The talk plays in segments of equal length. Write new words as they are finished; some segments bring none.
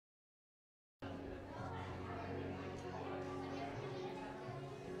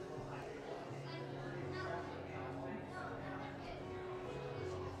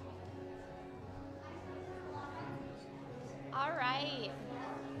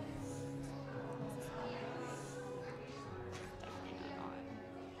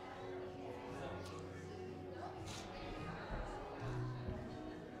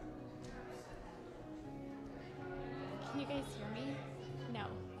you guys hear me? No.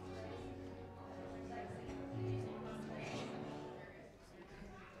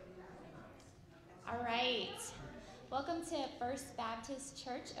 All right. Welcome to First Baptist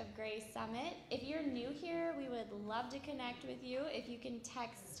Church of Grace Summit. If you're new here, we would love to connect with you. If you can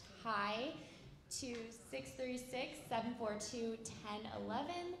text HI to 636-742-1011.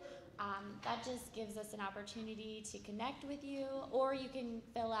 That just gives us an opportunity to connect with you, or you can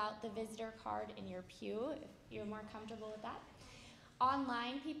fill out the visitor card in your pew if you're more comfortable with that.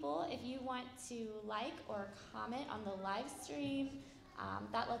 Online people, if you want to like or comment on the live stream,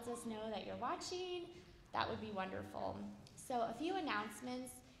 that lets us know that you're watching. That would be wonderful. So a few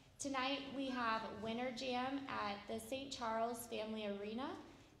announcements. Tonight we have Winter Jam at the St. Charles Family Arena.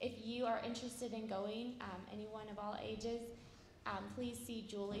 If you are interested in going, anyone of all ages, please see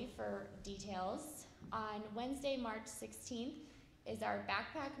Julie for details. On Wednesday, March 16th is our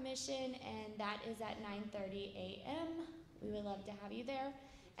backpack mission, and that is at 9:30 a.m. We would love to have you there.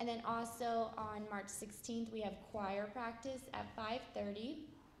 And then also on March 16th, we have choir practice at 5:30.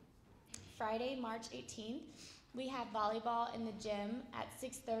 Friday, March 18th, we have volleyball in the gym at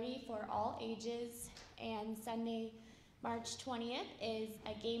 6:30 for all ages. And Sunday, March 20th is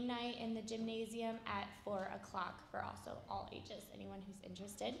a game night in the gymnasium at 4 o'clock for also all ages, anyone who's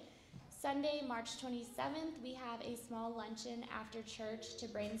interested. Sunday, March 27th, we have a small luncheon after church to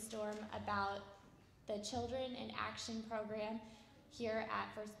brainstorm about the Children in Action program here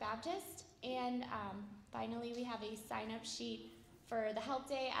at First Baptist. And finally, we have a sign-up sheet for the Help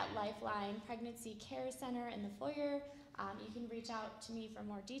Day at Lifeline Pregnancy Care Center in the foyer. You can reach out to me for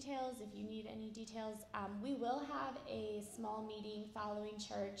more details if you need any details. We will have a small meeting following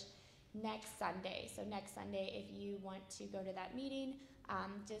church next Sunday. So next Sunday, if you want to go to that meeting,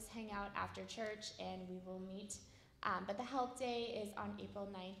 just hang out after church and we will meet. But the Help Day is on April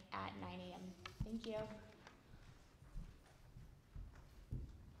 9th at 9 a.m. Thank you.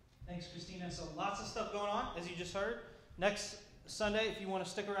 Thanks, Christina. So lots of stuff going on, as you just heard. Next Sunday, if you want to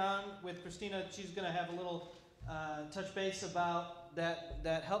stick around with Christina, she's going to have a little touch base about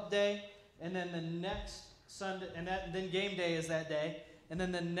that Help Day. And then the next Sunday, and then Game Day is that day. And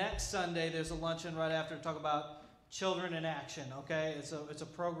then the next Sunday, there's a luncheon right after to talk about Children in Action, okay? It's a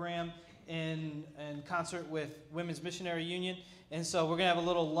program in concert with Women's Missionary Union. And so we're going to have a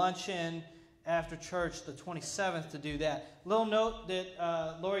little luncheon after church the 27th to do that. Little note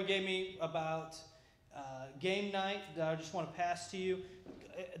that Lori gave me about game night that I just want to pass to you.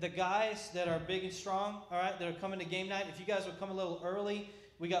 The guys that are big and strong, all right, that are coming to game night, if you guys would come a little early,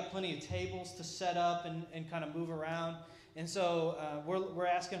 we got plenty of tables to set up and kind of move around. And so we're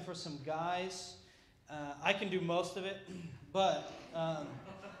asking for some guys. I can do most of it, but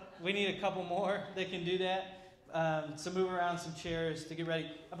we need a couple more that can do that. To move around some chairs to get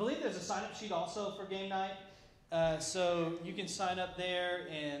ready. I believe there's a sign-up sheet also for game night. So you can sign up there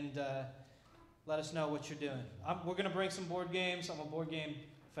and let us know what you're doing. We're going to bring some board games. I'm a board game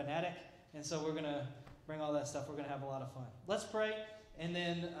fanatic. And so we're going to bring all that stuff. We're going to have a lot of fun. Let's pray. And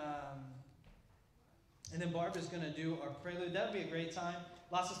then Barbara's going to do our prelude. That would be a great time.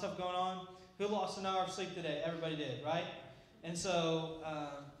 Lots of stuff going on. Who lost an hour of sleep today? Everybody did, right? And so,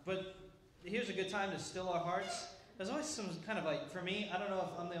 but here's a good time to still our hearts. There's always some kind of like, for me, I don't know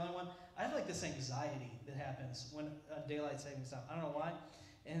if I'm the only one, I have like this anxiety that happens when daylight savings time. I don't know why.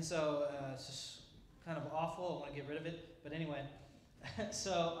 And so it's just kind of awful. I want to get rid of it. But anyway,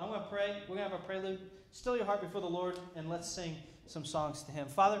 so I'm going to pray. We're going to have a prelude. Still your heart before the Lord, and let's sing some songs to Him.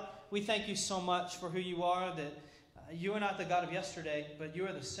 Father, we thank you so much for who you are, that you are not the God of yesterday, but you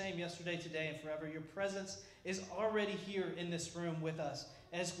are the same yesterday, today, and forever. Your presence is already here in this room with us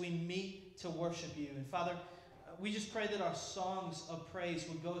as we meet to worship you. And Father, we just pray that our songs of praise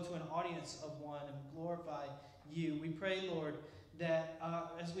would go to an audience of one and glorify you. We pray, Lord, that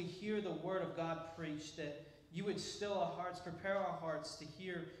as we hear the word of God preached, that you would still our hearts, prepare our hearts to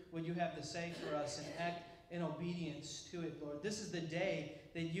hear what you have to say for us and act in obedience to it, Lord. This is the day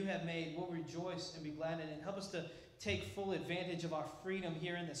that you have made. We'll rejoice and be glad in it. Help us to take full advantage of our freedom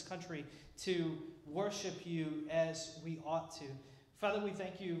here in this country to worship you as we ought to. Father, we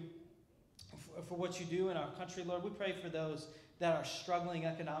thank you for what you do in our country, Lord. We pray for those that are struggling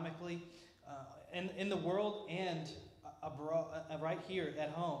economically in the world and abroad, right here at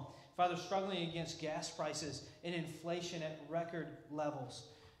home. Father, struggling against gas prices and inflation at record levels.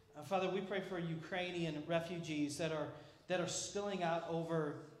 Father, we pray for Ukrainian refugees that are spilling out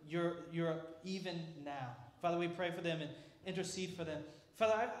over Europe even now. Father, we pray for them and intercede for them.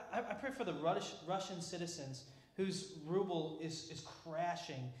 Father, I pray for the Russian citizens whose ruble is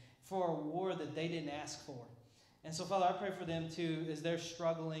crashing for a war that they didn't ask for. And so, Father, I pray for them too as they're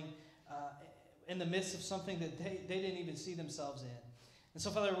struggling in the midst of something that they didn't even see themselves in. And so,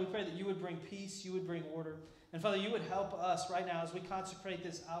 Father, we pray that you would bring peace, you would bring order. And Father, you would help us right now as we consecrate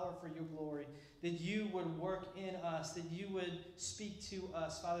this hour for your glory, that you would work in us, that you would speak to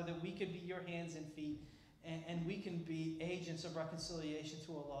us, Father, that we could be your hands and feet, and we can be agents of reconciliation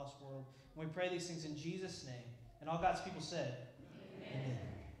to a lost world. And we pray these things in Jesus' name. And all God's people said, Amen.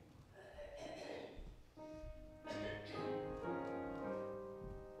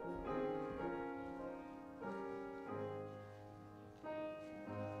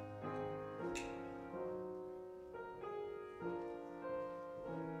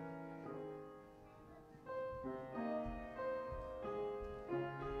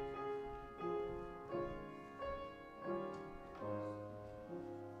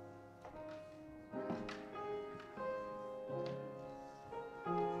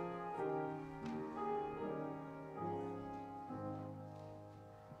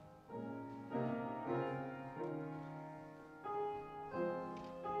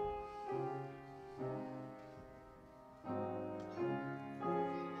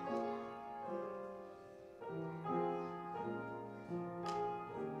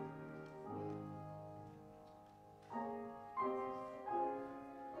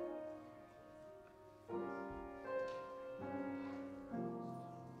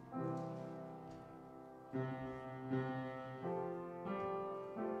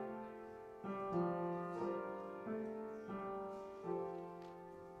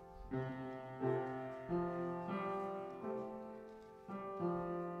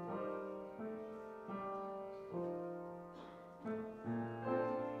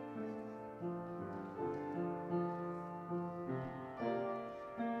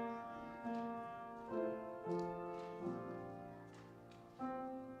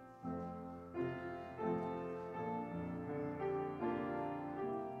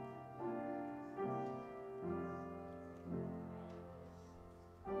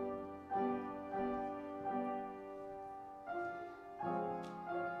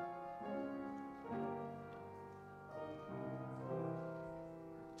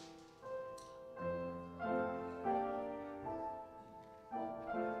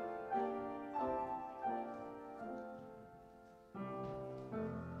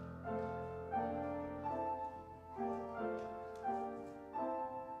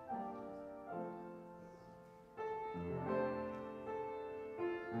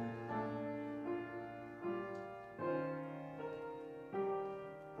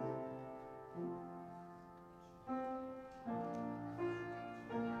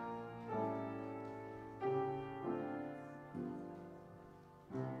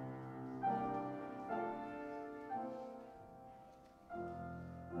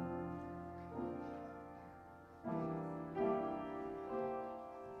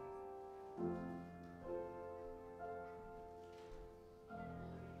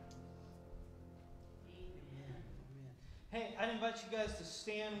 Hey, I'd invite you guys to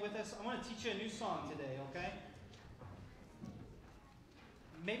stand with us. I want to teach you a new song today, okay?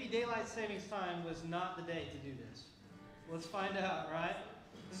 Maybe daylight savings time was not the day to do this. Let's find out, right?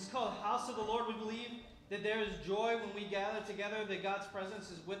 This is called House of the Lord. We believe that there is joy when we gather together, that God's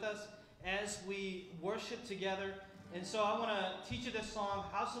presence is with us as we worship together. And so I want to teach you this song,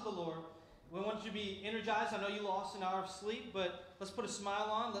 House of the Lord. We want you to be energized. I know you lost an hour of sleep, but let's put a smile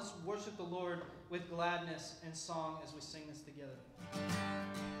on. Let's worship the Lord with gladness and song as we sing this together.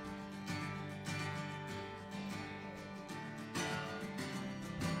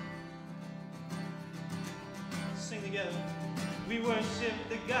 Sing together. We worship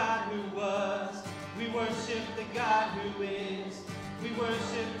the God who was. We worship the God who is. We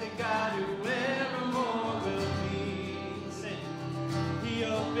worship the God who evermore will be. Sing. He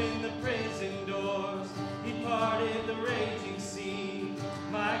opened the prison doors. He parted the raging sea.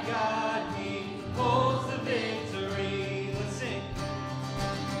 My God, He holds the victory. Let's sing.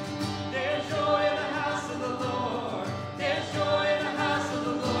 There's joy in the house of the Lord. There's joy in the house of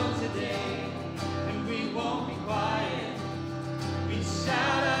the Lord today. And we won't be quiet. We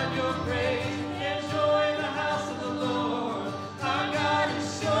shout out your praise. There's joy in the house of the Lord. Our God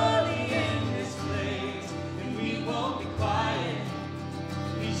is surely in this place. And we won't be quiet.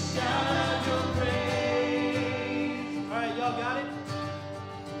 We shout out your praise. All right, y'all got it?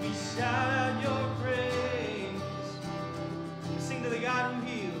 We shout out your praise. We sing to the God who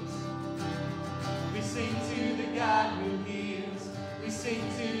heals. We sing to the God who heals. We sing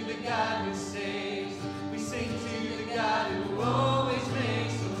to the God who saves. We sing to the God who always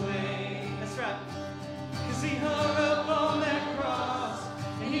makes a way. That's right. 'Cause He hung up on that cross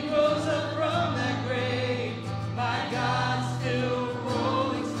and He rose up from that grave. My God, still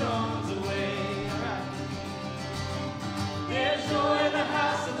rolling stones away.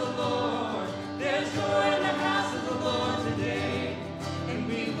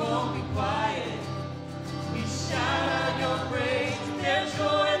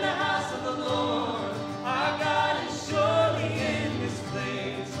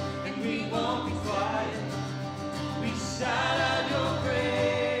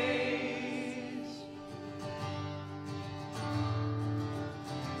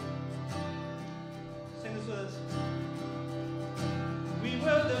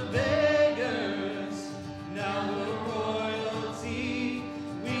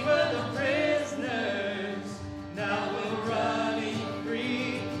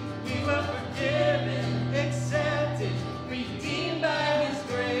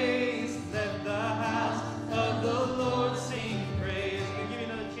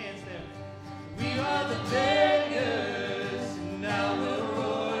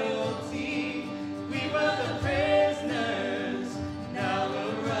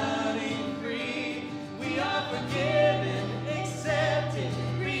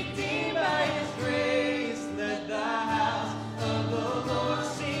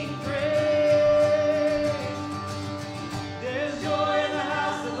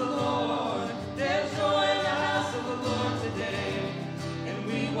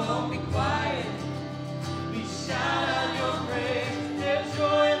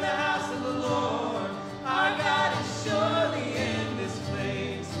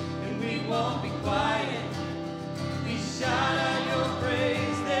 won't be quiet. We shout out your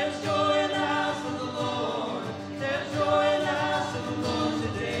praise. There's joy in the house of the Lord. There's joy in the house of the Lord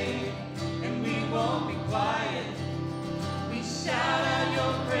today. And we won't be quiet. We shout out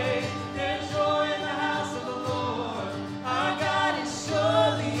your praise. There's joy in the house of the Lord. Our God is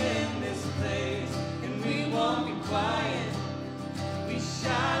surely in this place. And we won't be quiet. We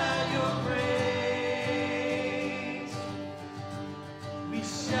shout out your praise. We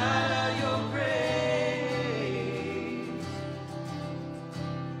shout out your praise.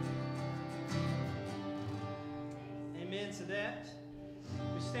 Amen to that.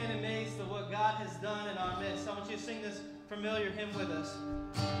 We stand amazed at what God has done in our midst. I want you to sing this familiar hymn with us.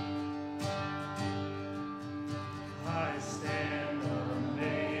 I stand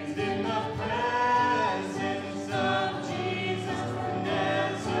amazed in the presence of Jesus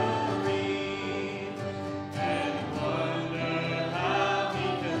Nazarene, and wonder how he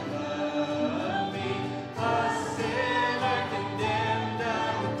could love me, a sinner condemned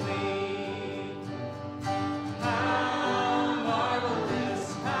unclean. How marvelous,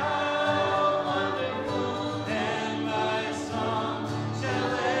 how wonderful, and my song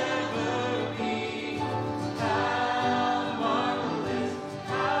shall ever be. How marvelous,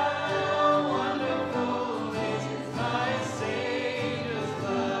 how wonderful is my Savior's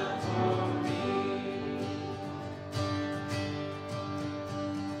love for me.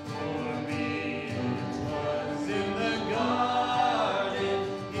 For me it was in the garden,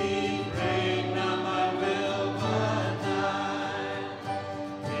 he prayed, not my will but thine.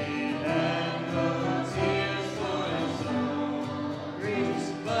 He had no tears for his own griefs,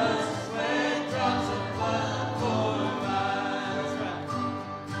 but sweat drops of blood for mine. That's right.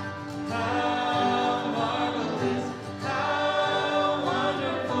 How marvelous, how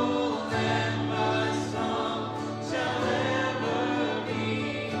wonderful, and my song shall ever be.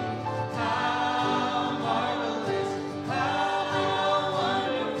 How marvelous, how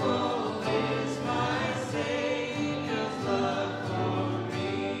wonderful is my Savior's love for me.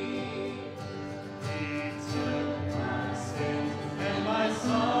 He took my sins and my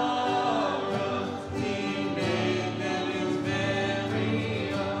sorrows, he made them his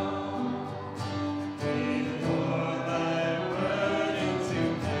very own. He bore my burden to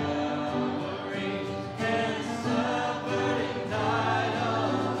Calvary and suffered and died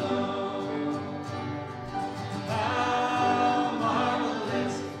alone. How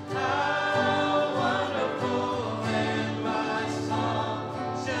marvelous, how wonderful, and my song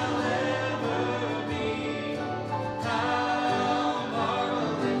shall ever be. How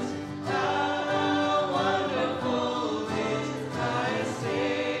marvelous, how wonderful is my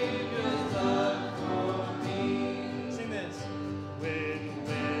Savior's love for me. Sing this. When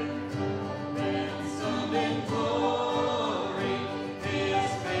ransomed in glory, his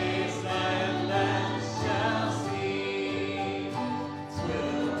face I at last shall see.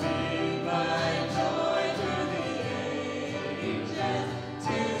 'Twill be my joy through the ages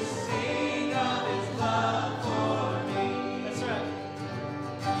to sing of his love for me. That's right.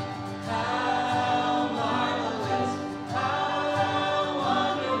 How marvelous, how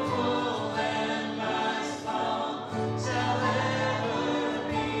wonderful, and my song shall ever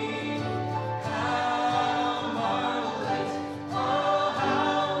be. How marvelous, oh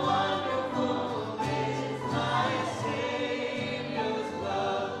how wonderful is my Savior's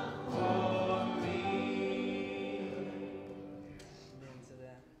love for me. Amen to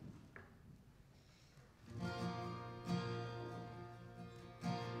that.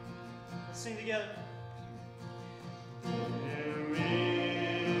 Let's sing together. There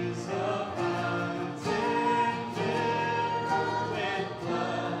is a fountain filled with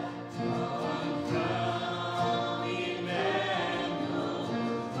blood drawn from Emmanuel's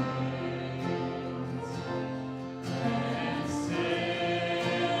veins, and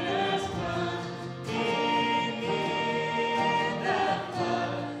sinners plunged beneath that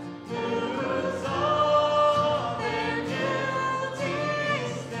flood lose all their guilty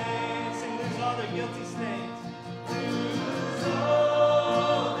stains. Sing, lose all their guilty stains. Lose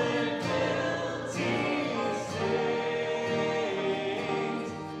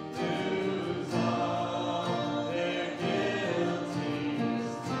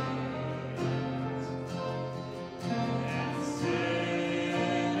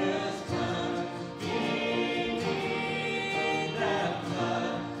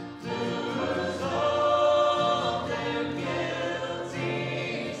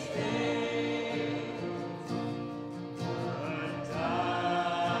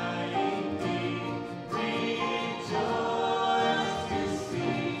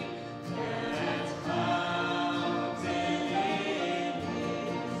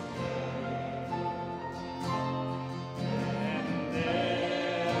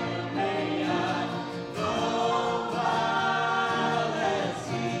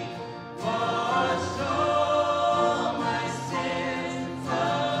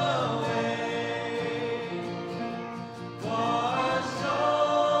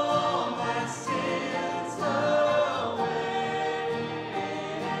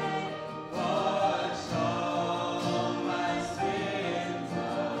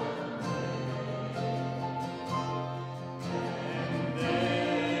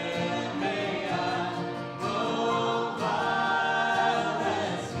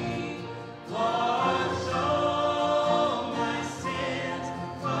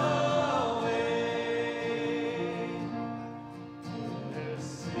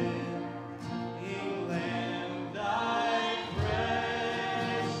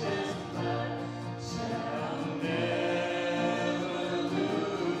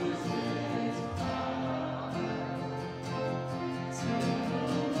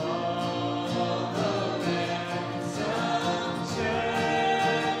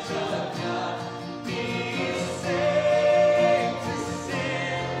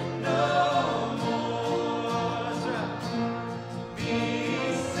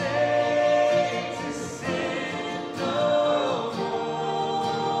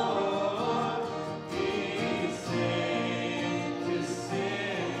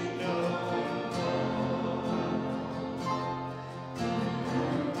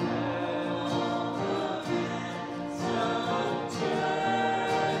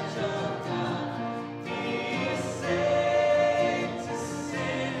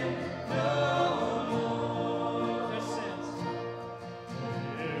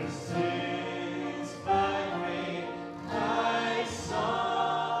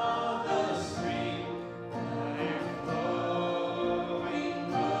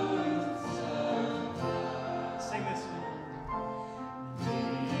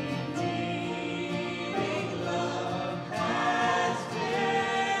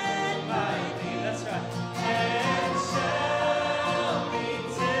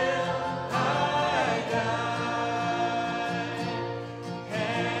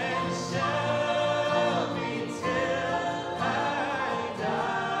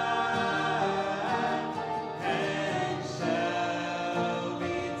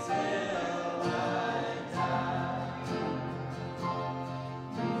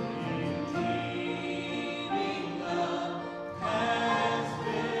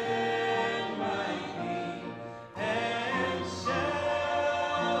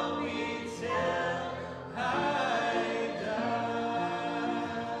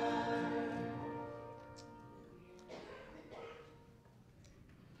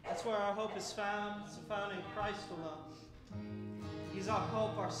That's where our hope is found. It's found in Christ alone. He's our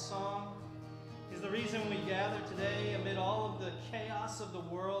hope, our song. He's the reason we gather today amid all of the chaos of the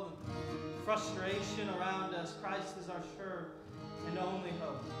world and frustration around us. Christ is our sure and only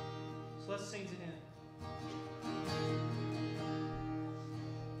hope. So let's sing to Him.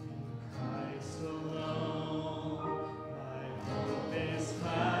 Christ alone, my hope is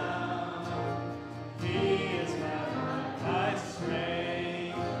found. He is my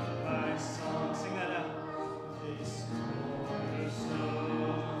strength, my song. Sing that out. This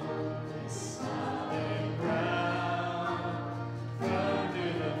cornerstone, this solid ground, under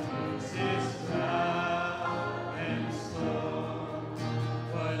the fiercest cloud and storm.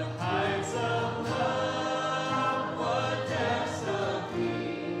 What heights of love, what depths of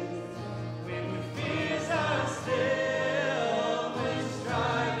peace, when the fears are still, when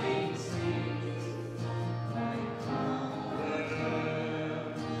striving cease. My comforter,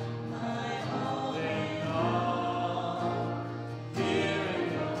 my all in all, here in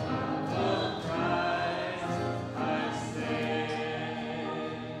the love of Christ I stand.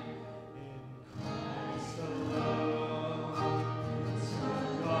 In Christ alone, it's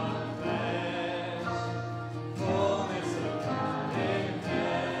God flesh, fullness of God in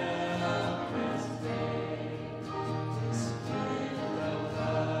helpless faith, this gift of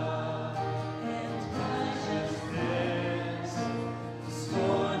love and righteousness,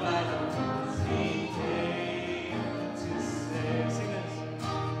 scorned by the ones He came to save. Sing this.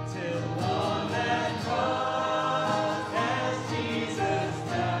 Till on that cross, as Jesus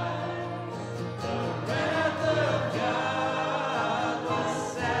died, the wrath of God was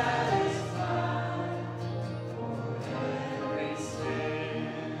satisfied. For every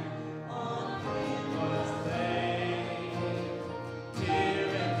sin on Him was laid. Here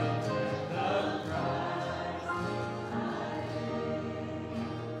in the death of Christ,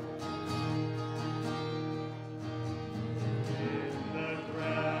 in the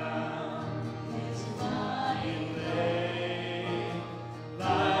ground His body lay,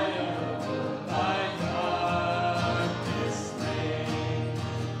 light of the world by darkness slain.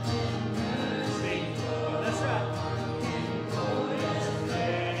 Mercy flowed, that's right, in glorious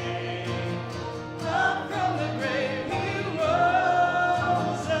day. Up from the grave He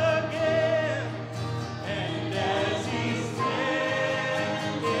rose again, and as He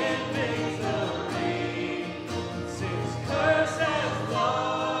stands in victory, sin's curse has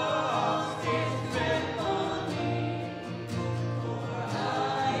lost its grip on me. For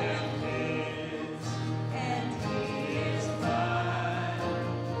I am His, and He is mine,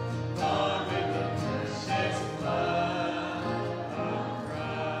 bought with the precious blood of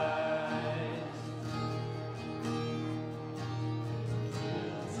Christ.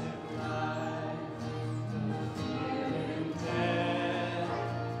 Guilt and life, fear and death,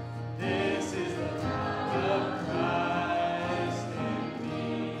 this is the power of Christ in me.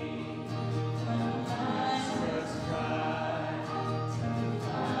 The Master's cry to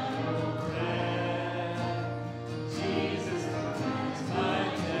final breath, Jesus commands my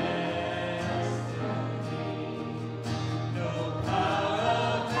destiny. No power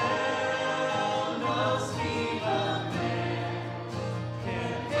of hell, no scheme of man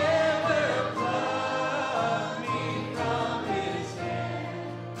can ever pluck me from His hand.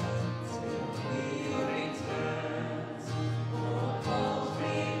 Till He returns or calls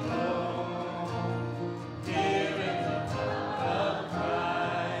me home, here in the power of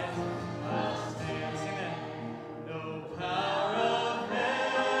Christ I'll stand. Sing that. No power of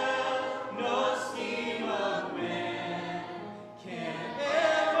hell, no scheme of man can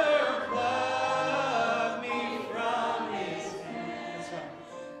ever pluck me from His hand. That's right.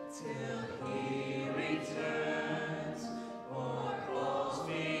 Till He returns or calls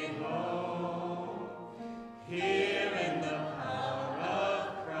me home, here in the power of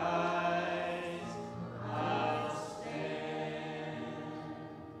Christ I'll stand.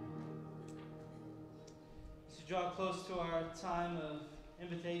 As we draw close to our time of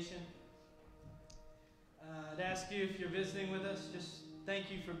invitation, I'd ask you, if you're visiting with us, just thank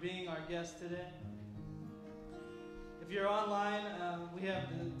you for being our guest today. If you're online, we have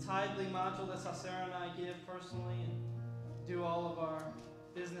the Tidely module. That's how Sarah and I give personally and do all of our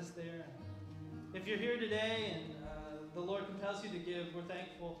business there. If you're here today and the Lord compels you to give, we're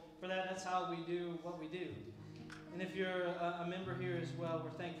thankful for that. That's how we do what we do. And if you're a member here as well,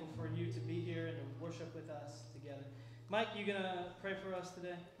 we're thankful for you to be here and to worship with us together. Mike, you going to pray for us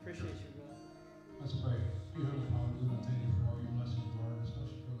today? Appreciate you, brother. Let's pray. Dear Heavenly Father, we want to thank you for all your blessings, Lord,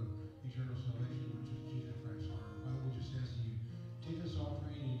 especially for the eternal salvation, which is Jesus Christ, Lord. Father, we just ask that you take this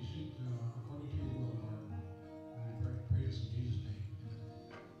offering and you seek according to your will, Lord. And we pray this in Jesus' name.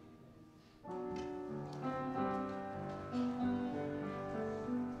 Amen.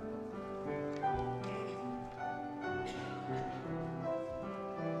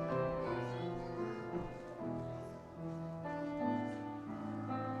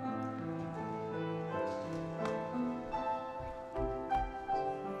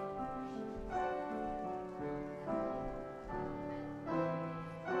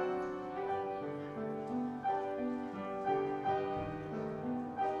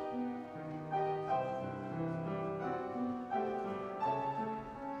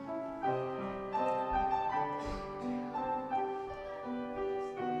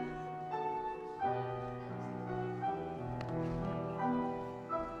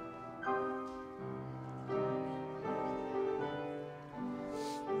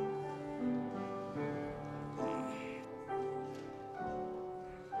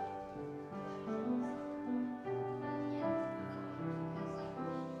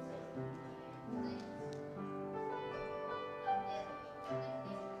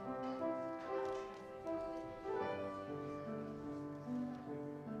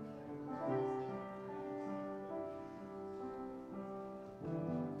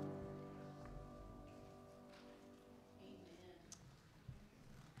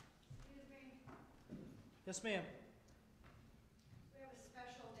 Yes, ma'am. We have a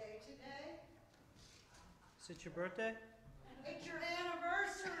special day today. Is it your birthday? It's your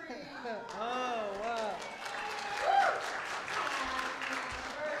anniversary. Oh, wow.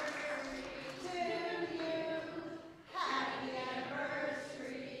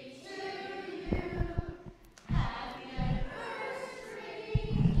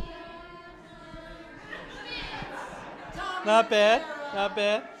 Not bad. Not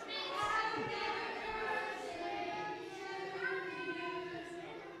bad.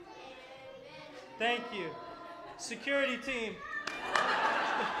 Thank you. Security team.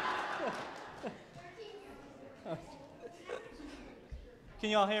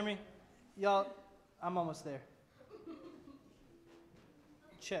 Can y'all hear me? Y'all, I'm almost there.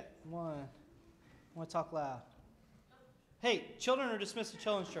 Check. One. I want to talk loud. Hey, children are dismissed to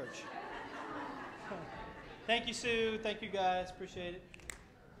Children's Church. Thank you, Sue. Thank you, guys. Appreciate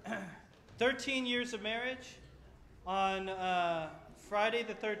it. 13 years of marriage. On Friday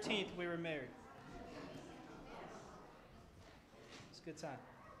the 13th, we were married. It's a good time.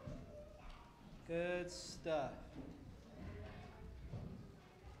 Good stuff.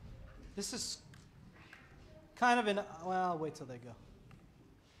 This is kind of an... Well, I'll wait till they go.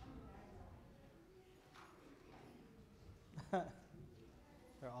 They're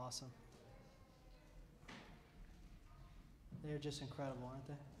awesome. They're just incredible, aren't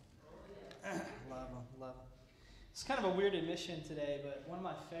they? Love them, love them. It's kind of a weird admission today, but one of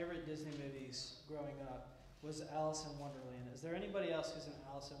my favorite Disney movies growing up was Alice in Wonderland. Is there anybody else who's an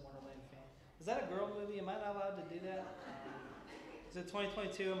Alice in Wonderland fan? Is that a girl movie? Am I not allowed to do that? Is it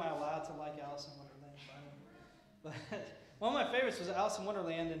 2022? Am I allowed to like Alice in Wonderland? But one of my favorites was Alice in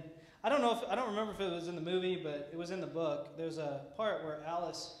Wonderland, and I don't remember if it was in the movie, but it was in the book. There's a part where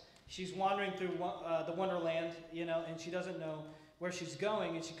Alice, she's wandering through the Wonderland, and she doesn't know where she's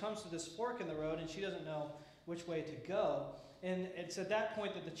going, and she comes to this fork in the road, and she doesn't know which way to go. And it's at that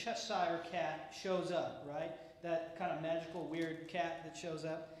point that the Cheshire Cat shows up, right? That kind of magical, weird cat that shows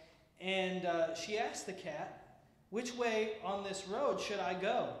up. And she asks the cat, which way on this road should I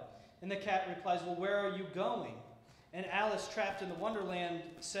go? And the cat replies, well, where are you going? And Alice, trapped in the Wonderland,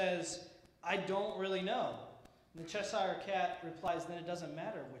 says, I don't really know. And the Cheshire Cat replies, then it doesn't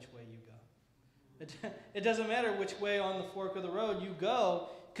matter which way you go. It doesn't matter which way on the fork of the road you go,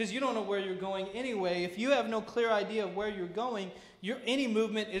 because you don't know where you're going anyway. If you have no clear idea of where you're going, any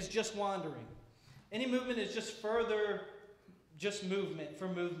movement is just wandering. Any movement is just further, just movement for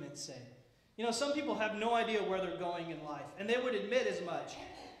movement's sake. Some people have no idea where they're going in life, and they would admit as much.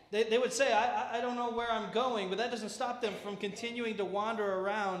 They would say, I don't know where I'm going, but that doesn't stop them from continuing to wander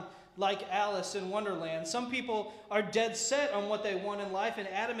around like Alice in Wonderland. Some people are dead set on what they want in life and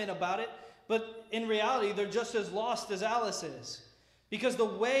adamant about it, but in reality, they're just as lost as Alice is. Because the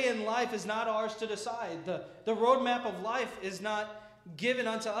way in life is not ours to decide. The roadmap of life is not given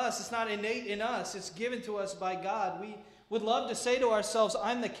unto us. It's not innate in us. It's given to us by God. We would love to say to ourselves,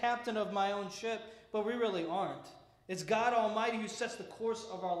 I'm the captain of my own ship, but we really aren't. It's God Almighty who sets the course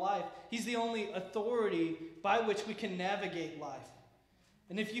of our life. He's the only authority by which we can navigate life.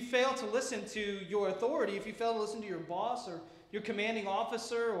 And if you fail to listen to your authority, if you fail to listen to your boss or your commanding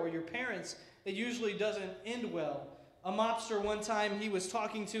officer or your parents, it usually doesn't end well. A mobster one time, he was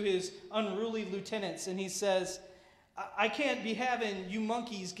talking to his unruly lieutenants, and he says, I can't be having you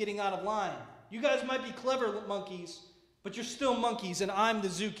monkeys getting out of line. You guys might be clever monkeys, but you're still monkeys, and I'm the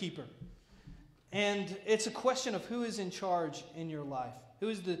zookeeper. And it's a question of who is in charge in your life. Who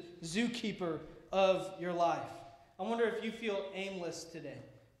is the zookeeper of your life? I wonder if you feel aimless today,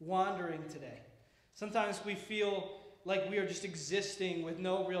 wandering today. Sometimes we feel like we are just existing with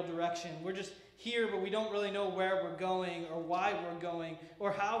no real direction. We're just here, but we don't really know where we're going or why we're going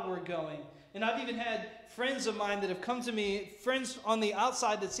or how we're going. And I've even had friends of mine that have come to me, friends on the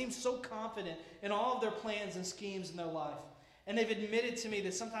outside that seem so confident in all of their plans and schemes in their life. And they've admitted to me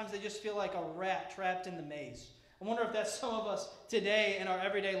that sometimes they just feel like a rat trapped in the maze. I wonder if that's some of us today in our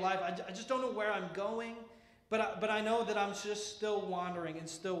everyday life. I just don't know where I'm going, but I know that I'm just still wandering and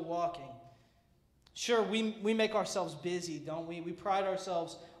still walking. Sure, we make ourselves busy, don't we? We pride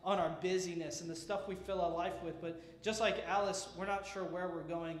ourselves on our busyness and the stuff we fill our life with. But just like Alice, we're not sure where we're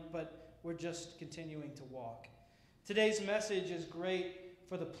going, but we're just continuing to walk. Today's message is great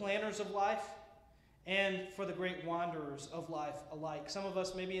for the planners of life and for the great wanderers of life alike. Some of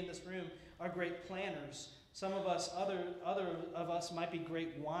us maybe in this room are great planners. Some of us, other of us might be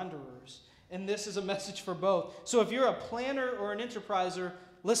great wanderers. And this is a message for both. So if you're a planner or an enterpriser,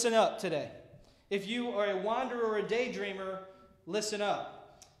 listen up today. If you are a wanderer or a daydreamer, listen up.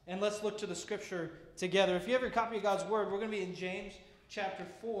 And let's look to the scripture together. If you have your copy of God's Word, we're going to be in James chapter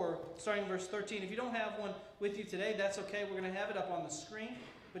 4, starting in verse 13. If you don't have one with you today, that's okay. We're going to have it up on the screen.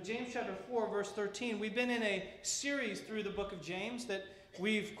 But James chapter 4, verse 13, we've been in a series through the book of James that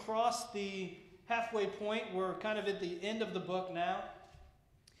we've crossed the halfway point. We're kind of at the end of the book now.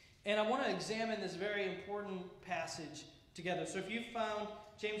 And I want to examine this very important passage together. So if you found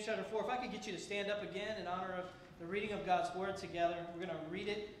James chapter 4, if I could get you to stand up again in honor of the reading of God's Word together. We're going to read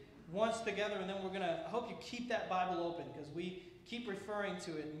it once together, and then we're going to, I hope you keep that Bible open because we keep referring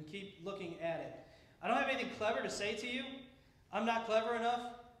to it and keep looking at it. I don't have anything clever to say to you. I'm not clever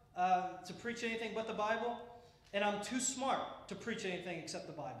enough to preach anything but the Bible, and I'm too smart to preach anything except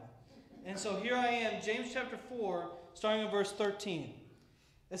the Bible. And so here I am, James chapter 4, starting in verse 13.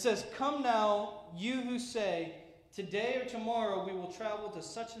 It says, "Come now, you who say, today or tomorrow we will travel to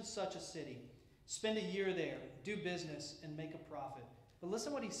such and such a city, spend a year there, do business, and make a profit." But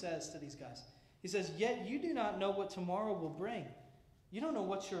listen what he says to these guys. He says, "Yet you do not know what tomorrow will bring. You don't know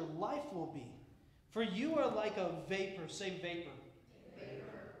what your life will be. For you are like a vapor," say vapor,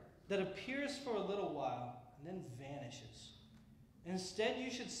 "that appears for a little while and then vanishes. Instead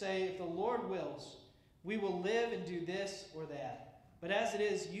you should say, if the Lord wills, we will live and do this or that. But as it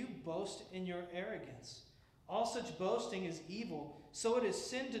is, you boast in your arrogance. All such boasting is evil. So it is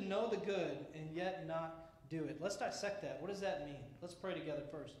sin to know the good and yet not do it." Let's dissect that. What does that mean? Let's pray together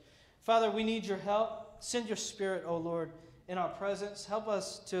first. Father, we need your help. Send your Spirit, O Lord, in our presence. Help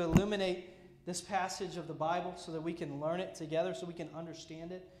us to illuminate this passage of the Bible so that we can learn it together, so we can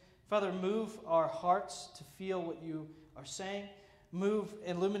understand it. Father, move our hearts to feel what you are saying.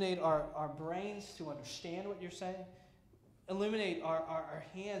 Illuminate our brains to understand what you're saying. Illuminate our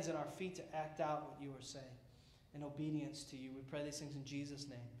hands and our feet to act out what you are saying in obedience to you. We pray these things in Jesus'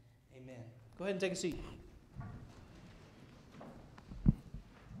 name. Amen. Go ahead and take a seat.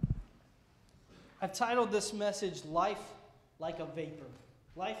 I've titled this message, Life Like a Vapor.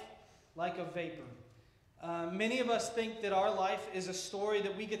 Life like a vapor. Many of us think that our life is a story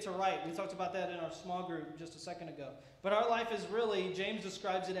that we get to write. We talked about that in our small group just a second ago. But our life is really, James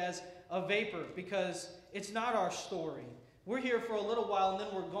describes it as a vapor because it's not our story. We're here for a little while and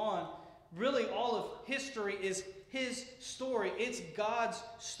then we're gone. Really, all of history is his story. It's God's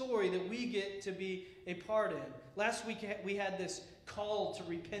story that we get to be a part in. Last week we had this call to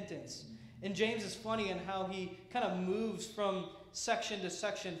repentance. And James is funny in how he kind of moves from section to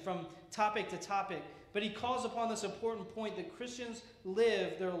section, from topic to topic. But he calls upon this important point that Christians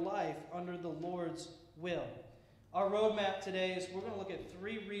live their life under the Lord's will. Our roadmap today is we're going to look at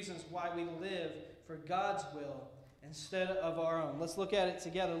 3 reasons why we live for God's will instead of our own. Let's look at it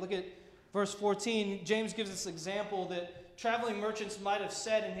together. Look at verse 14. James gives this example that traveling merchants might have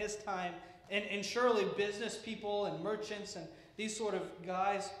said in his time, and surely business people and merchants and these sort of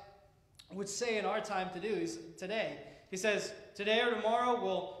guys would say in our time today. He says, today or tomorrow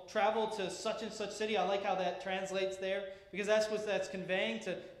we'll travel to such and such city. I like how that translates there because that's what that's conveying,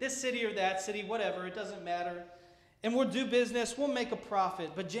 to this city or that city, whatever, it doesn't matter. And we'll do business, we'll make a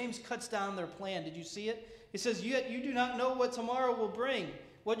profit. But James cuts down their plan. Did you see it? He says, yet you do not know what tomorrow will bring,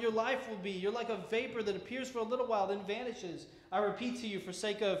 what your life will be. You're like a vapor that appears for a little while, then vanishes. I repeat to you for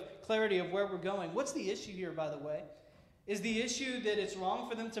sake of clarity of where we're going. What's the issue here, by the way? Is the issue that it's wrong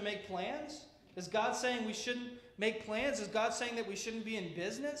for them to make plans? Is God saying we shouldn't make plans? Is God saying that we shouldn't be in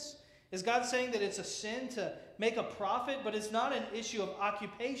business? Is God saying that it's a sin to make a profit? But it's not an issue of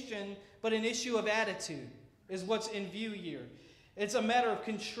occupation, but an issue of attitude is what's in view here. It's a matter of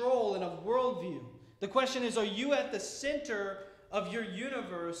control and of worldview. The question is, are you at the center of your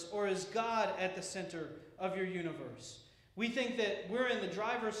universe, or is God at the center of your universe? We think that we're in the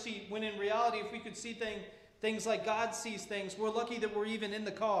driver's seat, when in reality, if we could see things like God sees things, we're lucky that we're even in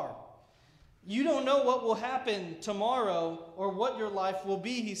the car. You don't know what will happen tomorrow or what your life will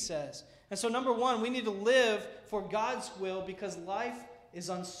be, he says. And so number one, we need to live for God's will because life is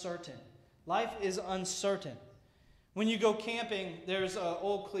uncertain. Life is uncertain. When you go camping, there's an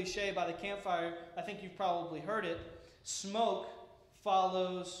old cliche by the campfire. I think you've probably heard it. Smoke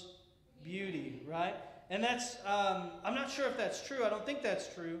follows beauty, right? And that's, I'm not sure if that's true. I don't think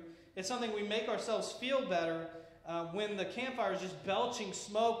that's true. It's something we make ourselves feel better when the campfire is just belching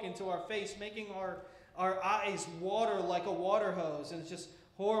smoke into our face, making our eyes water like a water hose. And it's just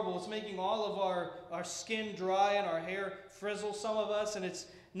horrible. It's making all of our skin dry and our hair frizzle, some of us, and it's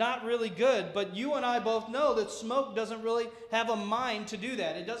not really good. But you and I both know that smoke doesn't really have a mind to do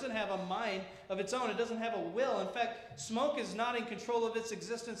that. It doesn't have a mind of its own. It doesn't have a will. In fact, smoke is not in control of its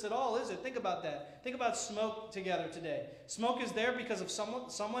existence at all, is it? Think about that. Think about smoke together today. Smoke is there because of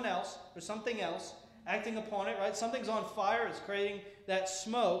someone else or something else acting upon it, right? Something's on fire. It's creating that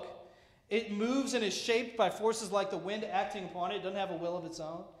smoke. It moves and is shaped by forces like the wind acting upon it. It doesn't have a will of its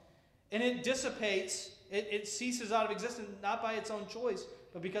own. And it dissipates. It ceases out of existence not by its own choice,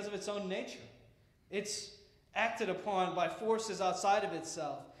 but because of its own nature. It's acted upon by forces outside of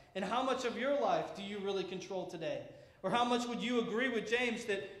itself. And how much of your life do you really control today? Or how much would you agree with James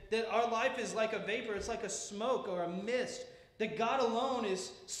that our life is like a vapor, it's like a smoke or a mist, that God alone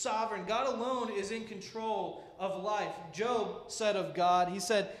is sovereign, God alone is in control of life. Job said of God, he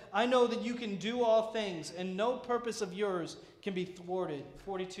said, I know that you can do all things, and no purpose of yours can be thwarted.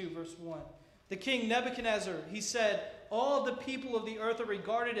 42 verse 1. The king Nebuchadnezzar, he said, all the people of the earth are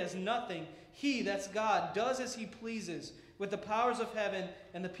regarded as nothing. He, that's God, does as he pleases with the powers of heaven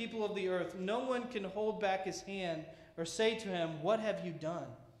and the people of the earth. No one can hold back his hand or say to him, what have you done?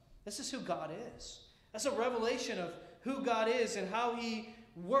 This is who God is. That's a revelation of who God is and how he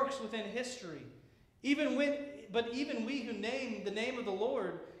works within history. Even we who name the name of the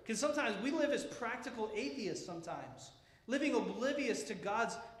Lord, because sometimes we live as practical atheists sometimes, living oblivious to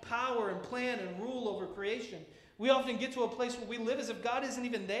God's power and plan and rule over creation. We often get to a place where we live as if God isn't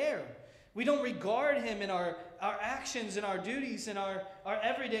even there. We don't regard him in our actions and our duties and our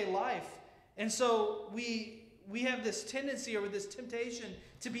everyday life. And so we have this tendency or this temptation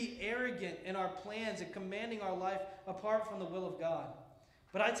to be arrogant in our plans and commanding our life apart from the will of God.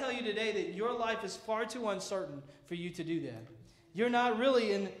 But I tell you today that your life is far too uncertain for you to do that. You're not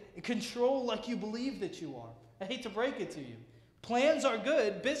really in control like you believe that you are. I hate to break it to you. Plans are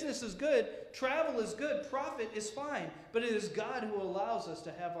good, business is good, travel is good, profit is fine. But it is God who allows us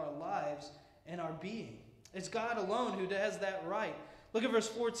to have our lives and our being. It's God alone who has that right. Look at verse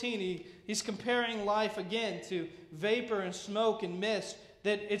 14. He's comparing life again to vapor and smoke and mist,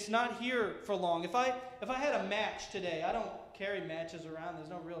 that it's not here for long. If I had a match today, I don't carry matches around. There's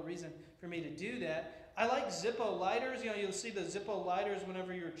no real reason for me to do that. I like Zippo lighters. You'll see the Zippo lighters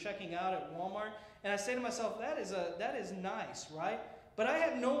whenever you're checking out at Walmart. And I say to myself, that is nice, right? But I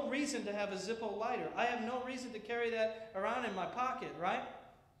have no reason to have a Zippo lighter. I have no reason to carry that around in my pocket, right?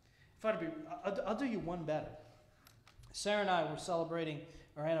 I'll do you one better. Sarah and I were celebrating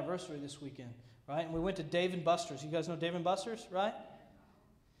our anniversary this weekend, right? And we went to Dave & Buster's. You guys know Dave & Buster's, right?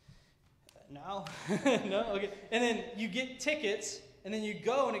 No? No? Okay. And then you get tickets, and then you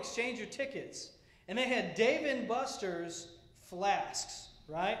go and exchange your tickets. And they had Dave & Buster's flasks,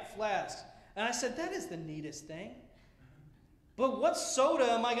 right? Flasks. And I said, that is the neatest thing. But what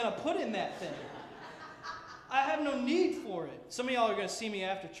soda am I going to put in that thing? I have no need for it. Some of y'all are going to see me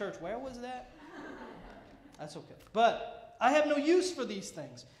after church. Where was that? That's okay. But I have no use for these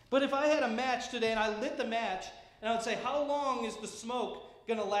things. But if I had a match today and I lit the match, and I would say, how long is the smoke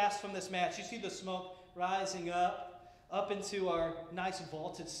going to last from this match? You see the smoke rising up into our nice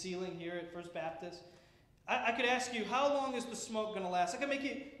vaulted ceiling here at First Baptist. I could ask you, how long is the smoke going to last? I could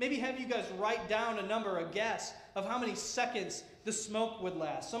maybe have you guys write down a number, a guess of how many seconds the smoke would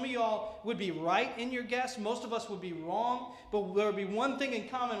last. Some of y'all would be right in your guess. Most of us would be wrong. But there would be one thing in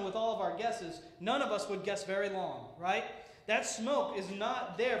common with all of our guesses. None of us would guess very long, right? That smoke is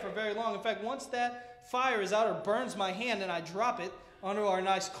not there for very long. In fact, once that fire is out or burns my hand and I drop it onto our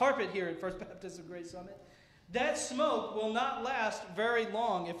nice carpet here at First Baptist of Grace Summit, that smoke will not last very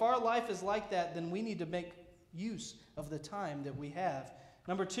long. If our life is like that, then we need to make use of the time that we have.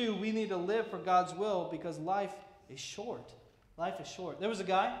 Number 2, we need to live for God's will because life is short. Life is short. There was a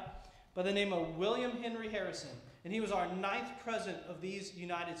guy by the name of William Henry Harrison, and he was our 9th president of these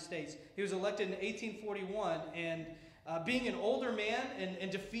United States. He was elected in 1841, and being an older man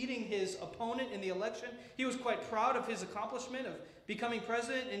and defeating his opponent in the election, he was quite proud of his accomplishment of becoming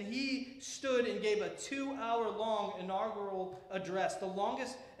president, and he stood and gave a 2-hour-long inaugural address, the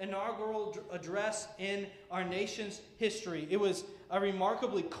longest inaugural address in our nation's history. It was a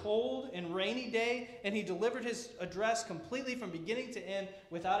remarkably cold and rainy day, and he delivered his address completely from beginning to end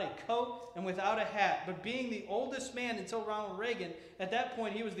without a coat and without a hat. But being the oldest man until Ronald Reagan, at that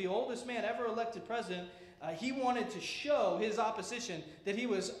point he was the oldest man ever elected president, he wanted to show his opposition that he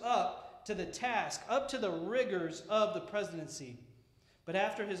was up to the task, up to the rigors of the presidency. But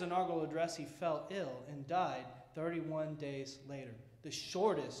after his inaugural address, he fell ill and died 31 days later. The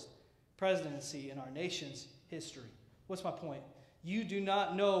shortest presidency in our nation's history. What's my point? You do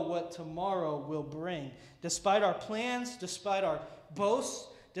not know what tomorrow will bring. Despite our plans, despite our boasts,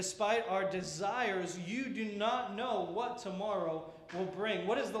 despite our desires, you do not know what tomorrow will bring.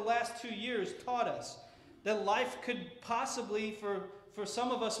 What has the last 2 years taught us? That life could possibly, for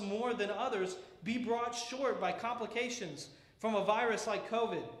some of us more than others, be brought short by complications from a virus like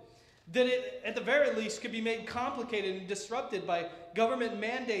COVID. That it, at the very least, could be made complicated and disrupted by government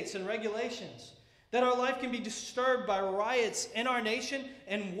mandates and regulations. That our life can be disturbed by riots in our nation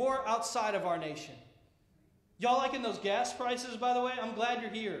and war outside of our nation. Y'all liking those gas prices, by the way? I'm glad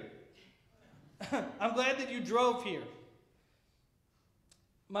you're here. I'm glad that you drove here.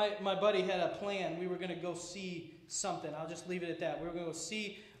 My buddy had a plan. We were going to go see something. I'll just leave it at that. We were going to go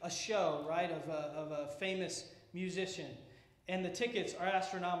see a show, right, of a famous musician. And the tickets are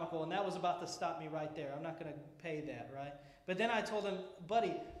astronomical, and that was about to stop me right there. I'm not going to pay that, right? But then I told him,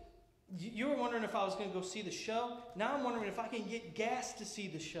 buddy, you were wondering if I was going to go see the show. Now I'm wondering if I can get gas to see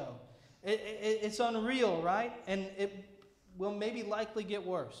the show. It's unreal, right? And it will maybe likely get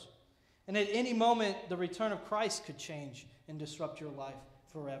worse. And at any moment, the return of Christ could change and disrupt your life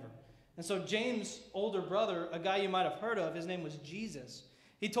forever. And so James' older brother, a guy you might have heard of, his name was Jesus.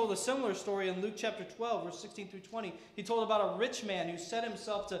 He told a similar story in Luke chapter 12, verse 16 through 20. He told about a rich man who set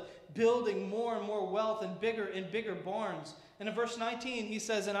himself to building more and more wealth and bigger barns. And in verse 19, he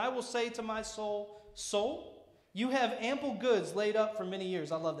says, "And I will say to my soul, soul, you have ample goods laid up for many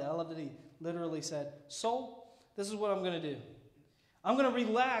years." I love that. I love that he literally said, "Soul, this is what I'm going to do. I'm going to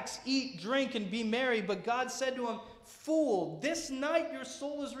relax, eat, drink, and be merry." But God said to him, "Fool, this night your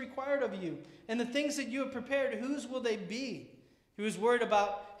soul is required of you. And the things that you have prepared, whose will they be?" He was worried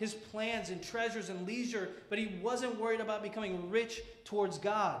about his plans and treasures and leisure, but he wasn't worried about becoming rich towards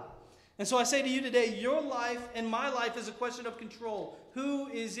God. And so I say to you today, your life and my life is a question of control. Who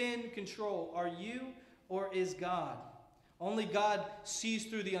is in control? Are you or is God? Only God sees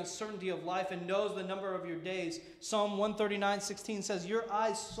through the uncertainty of life and knows the number of your days. Psalm 139:16 says, "Your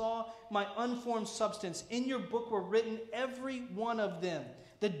eyes saw my unformed substance. In your book were written, every one of them,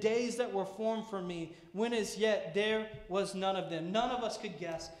 the days that were formed for me, when as yet there was none of them." None of us could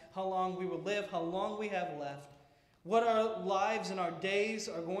guess how long we will live, how long we have left, what our lives and our days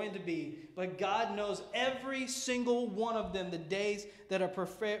are going to be. But God knows every single one of them, the days that are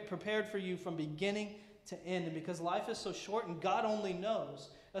prepared for you from beginning to end. And because life is so short and God only knows,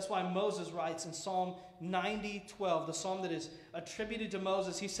 that's why Moses writes in Psalm 90:12, the psalm that is attributed to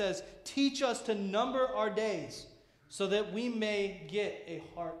Moses, he says, "Teach us to number our days, so that we may get a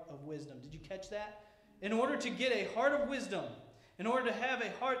heart of wisdom." Did you catch that? In order to get a heart of wisdom, in order to have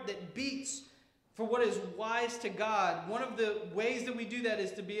a heart that beats for what is wise to God, one of the ways that we do that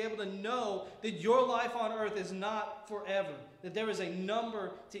is to be able to know that your life on earth is not forever, that there is a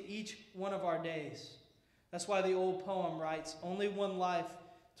number to each one of our days. That's why the old poem writes, "Only one life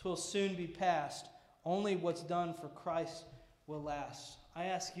 'twill soon be past. Only what's done for Christ will last." I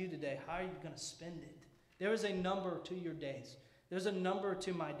ask you today, how are you going to spend it? There is a number to your days. There's a number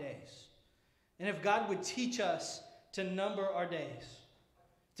to my days. And if God would teach us to number our days,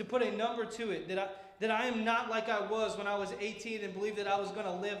 to put a number to it, that I am not like I was when I was 18 and believed that I was going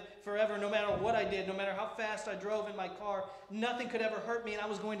to live forever no matter what I did, no matter how fast I drove in my car, nothing could ever hurt me and I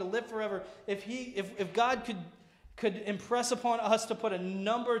was going to live forever. If God could impress upon us to put a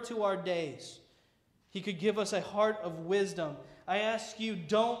number to our days, He could give us a heart of wisdom. I ask you,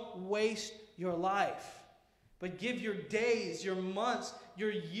 don't waste your life, but give your days, your months,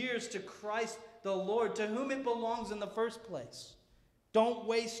 your years to Christ the Lord, to whom it belongs in the first place. Don't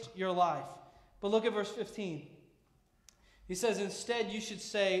waste your life. But look at verse 15. He says, "Instead you should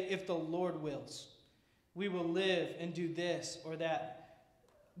say, if the Lord wills, we will live and do this or that.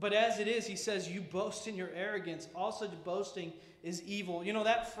 But as it is," he says, "you boast in your arrogance. All such boasting is evil." You know,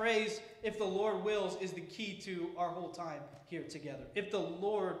 that phrase, "if the Lord wills," is the key to our whole time here together. If the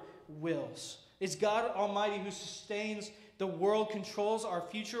Lord wills. It's God Almighty who sustains the world, controls our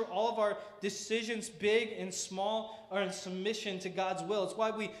future. All of our decisions, big and small, are in submission to God's will. It's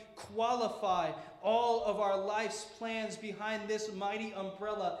why we qualify all of our life's plans behind this mighty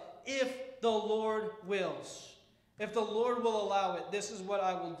umbrella. If the Lord wills. If the Lord will allow it, this is what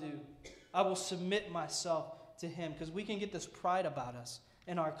I will do. I will submit myself to Him. Because we can get this pride about us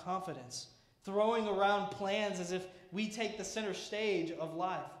and our confidence, throwing around plans as if we take the center stage of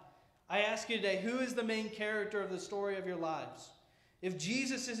life. I ask you today, who is the main character of the story of your lives? If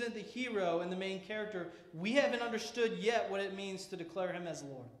Jesus isn't the hero and the main character, we haven't understood yet what it means to declare Him as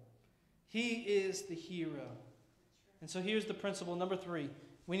Lord. He is the hero. And so here's the principle. Number 3,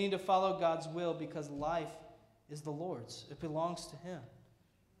 we need to follow God's will because life is the Lord's. It belongs to Him.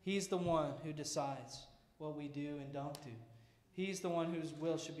 He's the one who decides what we do and don't do. He's the one whose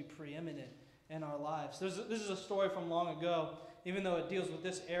will should be preeminent in our lives. This is a story from long ago. Even though it deals with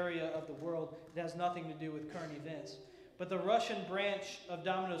this area of the world, it has nothing to do with current events. But the Russian branch of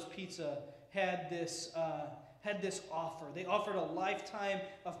Domino's Pizza had this offer. They offered a lifetime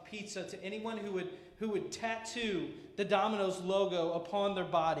of pizza to anyone who would tattoo the Domino's logo upon their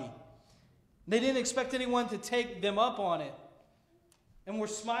body. They didn't expect anyone to take them up on it. And we're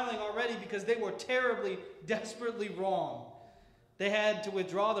smiling already because they were terribly, desperately wrong. They had to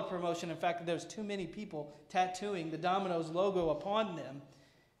withdraw the promotion. In fact, there was too many people tattooing the Domino's logo upon them,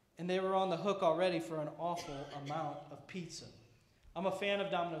 and they were on the hook already for an awful amount of pizza. I'm a fan of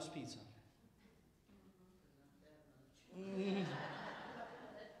Domino's pizza.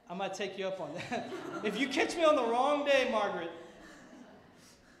 I might take you up on that. If you catch me on the wrong day, Margaret,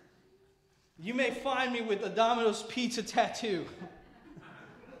 you may find me with a Domino's pizza tattoo.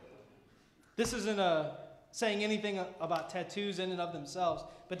 This isn't saying anything about tattoos in and of themselves,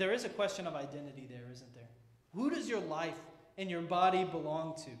 but there is a question of identity there, isn't there? Who does your life and your body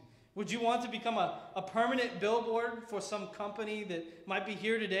belong to? Would you want to become a permanent billboard for some company that might be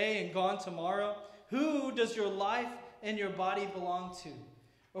here today and gone tomorrow? Who does your life and your body belong to?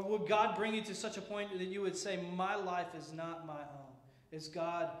 Or would God bring you to such a point that you would say, my life is not my own. It's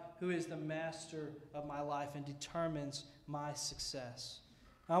God who is the master of my life and determines my success.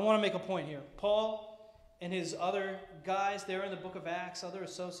 Now, I want to make a point here. Paul and his other guys there in the book of Acts, other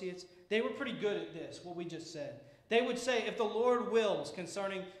associates, they were pretty good at this, what we just said. They would say, if the Lord wills,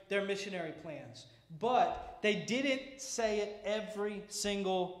 concerning their missionary plans. But they didn't say it every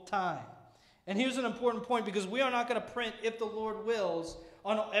single time. And here's an important point, because we are not going to print if the Lord wills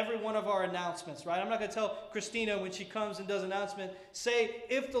on every one of our announcements, right? I'm not going to tell Christina when she comes and does an announcement, say,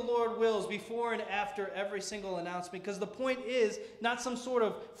 if the Lord wills, before and after every single announcement, because the point is not some sort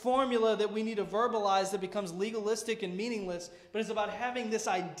of formula that we need to verbalize that becomes legalistic and meaningless, but it's about having this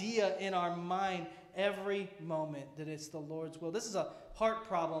idea in our mind every moment that it's the Lord's will. This is a heart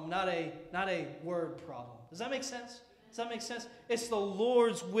problem, not a word problem. Does that make sense? Does that make sense? It's the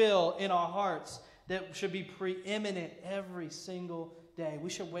Lord's will in our hearts that should be preeminent every single day. We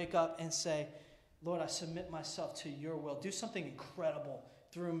should wake up and say, Lord, I submit myself to your will. Do something incredible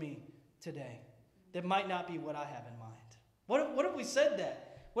through me today that might not be what I have in mind. What if we said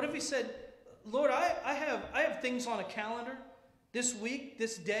that? What if we said, Lord, I have things on a calendar this week,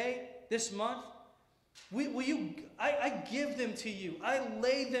 this day, this month. I give them to you. I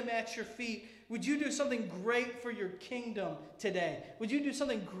lay them at your feet. Would you do something great for your kingdom today? Would you do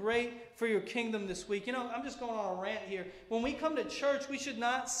something great for your kingdom this week? You know, I'm just going on a rant here. When we come to church, we should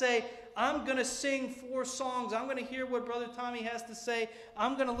not say, I'm going to sing 4 songs. I'm going to hear what Brother Tommy has to say.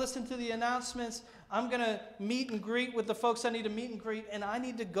 I'm going to listen to the announcements. I'm going to meet and greet with the folks I need to meet and greet. And I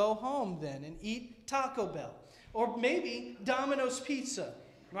need to go home then and eat Taco Bell. Or maybe Domino's Pizza,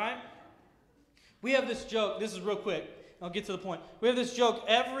 right? We have this joke. This is real quick. I'll get to the point. We have this joke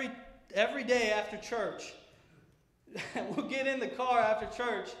every day after church. We'll get in the car after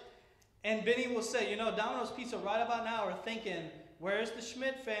church, and Benny will say, you know, Domino's Pizza right about now are thinking, where's the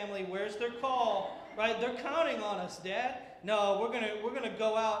Schmidt family? Where's their call? Right? They're counting on us, Dad. No, we're gonna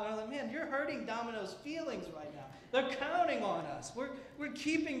go out. And I'm like, man, you're hurting Domino's feelings right now. They're counting on us. We're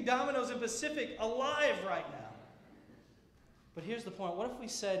keeping Domino's and Pacific alive right now. But here's the point. What if we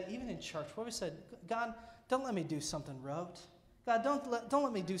said, even in church, what if we said, God, don't let me do something rote. God, don't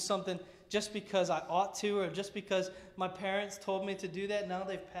let me do something just because I ought to, or just because my parents told me to do that. Now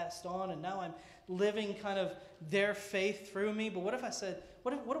they've passed on, and now I'm living kind of their faith through me. But what if I said,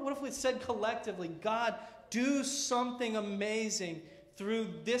 what if we said collectively, God, do something amazing through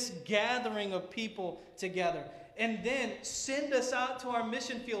this gathering of people together, and then send us out to our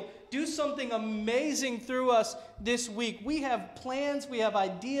mission field. Do something amazing through us this week. We have plans, we have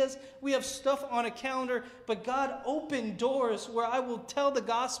ideas, we have stuff on a calendar, but God, open doors where I will tell the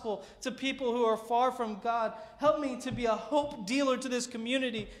gospel to people who are far from God. Help me to be a hope dealer to this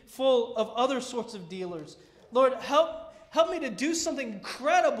community full of other sorts of dealers. Lord, help me to do something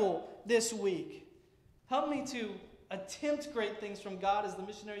incredible this week. Help me to attempt great things from God, as the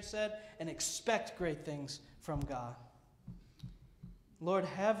missionary said, and expect great things from God. Lord,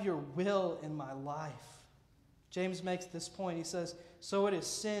 have your will in my life. James makes this point. He says, so it is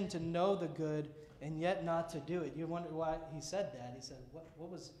sin to know the good and yet not to do it. You wonder why he said that. He said,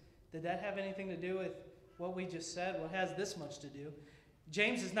 did that have anything to do with what we just said? Well, it has this much to do.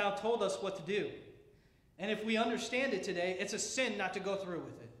 James has now told us what to do. And if we understand it today, it's a sin not to go through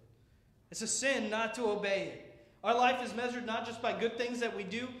with it. It's a sin not to obey it. Our life is measured not just by good things that we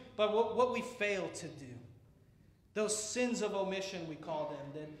do, but what we fail to do. Those sins of omission, we call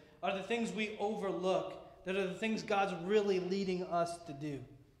them, that are the things we overlook, that are the things God's really leading us to do.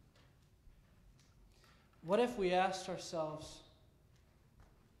 What if we asked ourselves,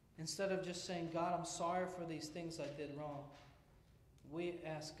 instead of just saying, God, I'm sorry for these things I did wrong, we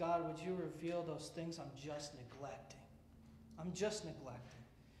ask, God, would you reveal those things I'm just neglecting? I'm just neglecting.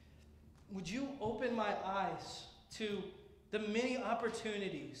 Would you open my eyes to the many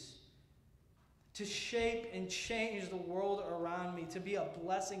opportunities to shape and change the world around me, to be a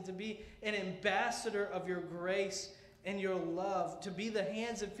blessing, to be an ambassador of your grace and your love, to be the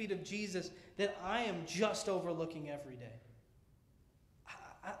hands and feet of Jesus that I am just overlooking every day.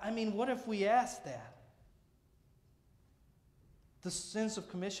 I mean, what if we asked that? The sins of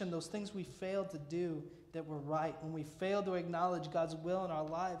commission, those things we failed to do that were right, when we failed to acknowledge God's will in our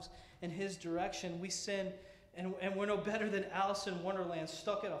lives and His direction, we sin, and we're no better than Alice in Wonderland,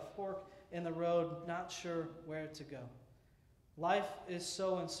 stuck at a fork in the road, not sure where to go. Life is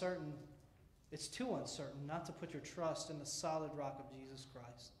so uncertain. It's too uncertain not to put your trust in the solid rock of Jesus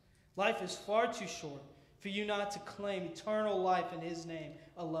Christ. Life is far too short for you not to claim eternal life in His name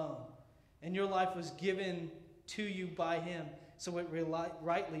alone. And your life was given to you by Him, so it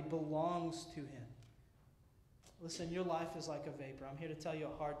rightly belongs to Him. Listen, your life is like a vapor. I'm here to tell you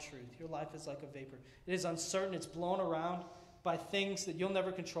a hard truth. Your life is like a vapor. It is uncertain. It's blown around by things that you'll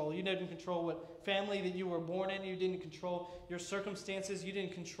never control. You didn't control what family that you were born in. You didn't control your circumstances. You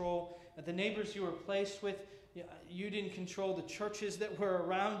didn't control the neighbors you were placed with. You didn't control the churches that were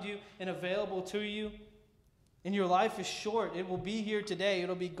around you and available to you. And your life is short. It will be here today.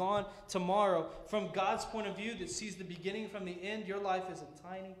 It'll be gone tomorrow. From God's point of view that sees the beginning from the end, your life is a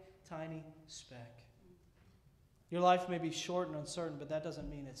tiny, tiny speck. Your life may be short and uncertain, but that doesn't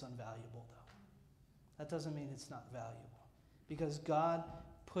mean it's unvaluable, though. That doesn't mean it's not valuable. Because God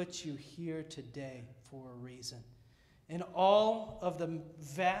put you here today for a reason. In all of the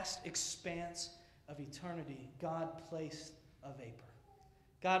vast expanse of eternity, God placed a vapor.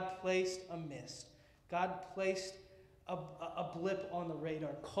 God placed a mist. God placed a blip on the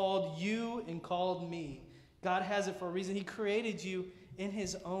radar, called you and called me. God has it for a reason. He created you in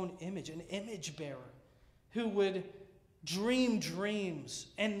His own image, an image bearer who would dream dreams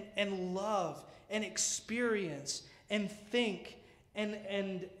and love and experience and think and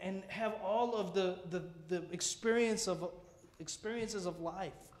have all of the experiences of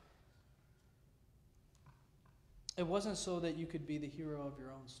life. It wasn't so that you could be the hero of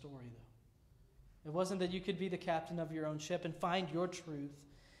your own story, though. It wasn't that you could be the captain of your own ship and find your truth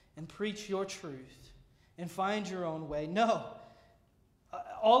and preach your truth and find your own way. No.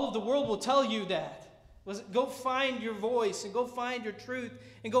 All of the world will tell you that. Go find your voice and go find your truth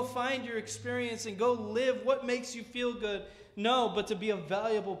and go find your experience and go live what makes you feel good. No, but to be a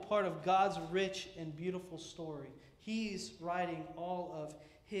valuable part of God's rich and beautiful story. He's writing all of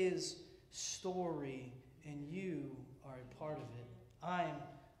His story, and you are a part of it. I'm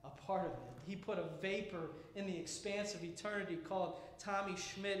a part of it. He put a vapor in the expanse of eternity called Tommy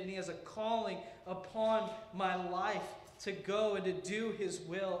Schmidt, and He has a calling upon my life to go and to do His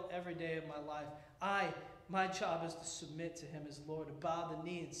will every day of my life. My job is to submit to Him as Lord, to bow the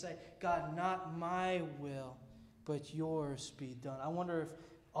knee and say, God, not my will, but yours be done. I wonder if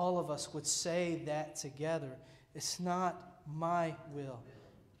all of us would say that together. It's not my will,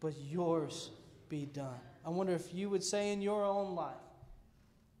 but yours be done. I wonder if you would say in your own life,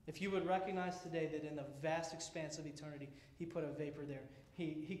 if you would recognize today that in the vast expanse of eternity, He put a vapor there.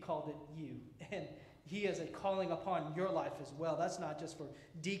 He called it you. And He has a calling upon your life as well. That's not just for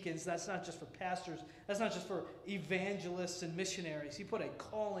deacons. That's not just for pastors. That's not just for evangelists and missionaries. He put a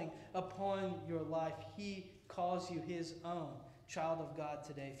calling upon your life. He calls you His own child of God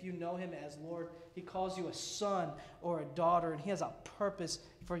today. If you know Him as Lord, He calls you a son or a daughter, and He has a purpose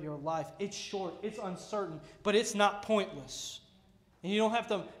for your life. It's short, it's uncertain, but it's not pointless. And you don't have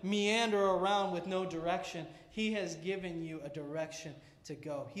to meander around with no direction. He has given you a direction to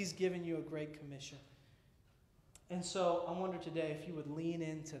go. He's given you a great commission. And so I wonder today if you would lean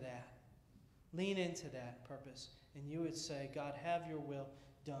into that. Lean into that purpose. And you would say, God, have your will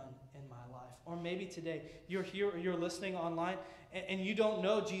done in my life. Or maybe today you're here or you're listening online and you don't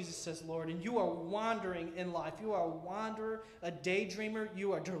know Jesus as Lord, and you are wandering in life. You are a wanderer, a daydreamer.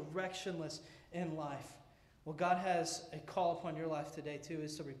 You are directionless in life. Well, God has a call upon your life today too,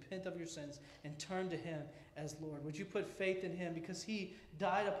 is to repent of your sins and turn to Him as Lord. Would you put faith in Him because He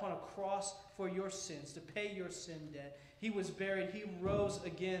died upon a cross for your sins, to pay your sin debt. He was buried. He rose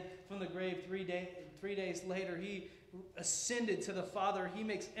again from the grave 3 days later. He ascended to the Father. He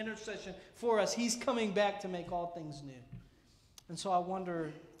makes intercession for us. He's coming back to make all things new. And so I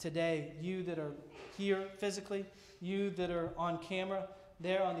wonder today, you that are here physically, you that are on camera,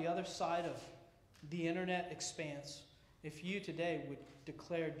 there on the other side of the internet expanse, if you today would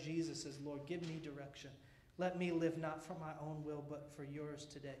declare Jesus as Lord, give me direction. Let me live not for my own will, but for yours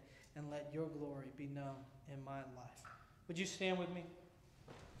today. And let your glory be known in my life. Would you stand with me?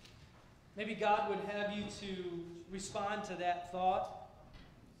 Maybe God would have you to respond to that thought.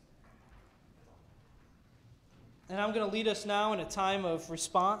 And I'm going to lead us now in a time of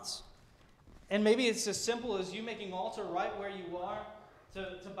response. And maybe it's as simple as you making altar right where you are,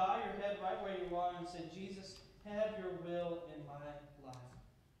 to bow your head right where you are and say, Jesus, have your will in my life.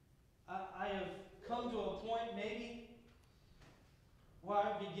 I have come to a point maybe where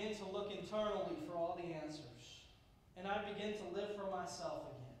I begin to look internally for all the answers. And I begin to live for myself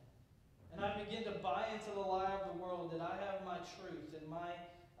again. And I begin to buy into the lie of the world that I have my truth and my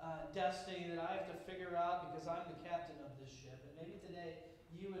destiny that I have to figure out because I'm the captain of this ship. And maybe today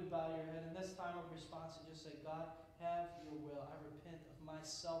you would bow your head in this time of response and just say, God, have your will. I repent of my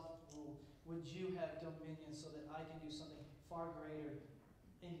self-rule. Would you have dominion so that I can do something far greater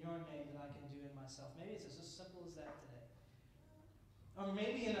in your name than I can do in myself? Maybe it's as simple as that today. Or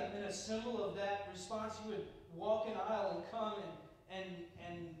maybe in a symbol of that response, you would walk an aisle and come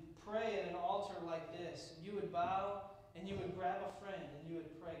and pray at an altar like this. You would bow and you would grab a friend and you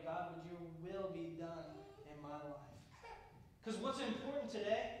would pray, God, would your will be done in my life? Because what's important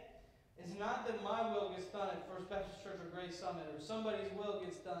today is not that my will gets done at First Baptist Church or Grace Summit or somebody's will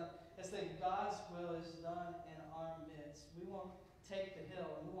gets done. It's that God's will is done in our midst. We won't take the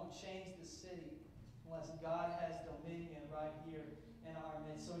hill and we won't change the city unless God has dominion right here in our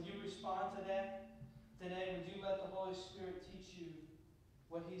midst. So would you respond to that today? Would you let the Holy Spirit teach you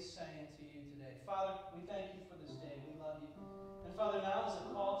what He's saying to you today? Father, we thank you for this day. We love you. And Father, now is a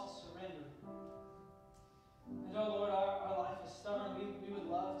call to surrender. And oh Lord, our life is stubborn. We would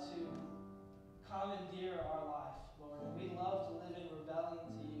love to commandeer our life, Lord. And we love to live in rebellion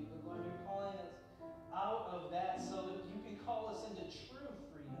to you. But Lord, you're calling us out of that so that you can call us into true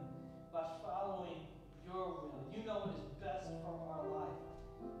freedom by following your will. You know what is best for our life.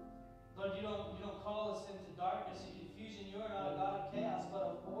 Lord, you don't call us into darkness and confusion. You are not a God of chaos, but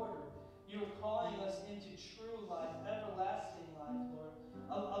of order. You are calling us into true life, everlasting life, Lord.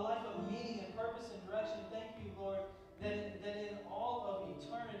 A life of meaning and purpose and direction. Thank you, Lord, that in all of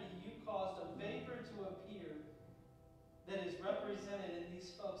eternity you caused a vapor to appear that is represented in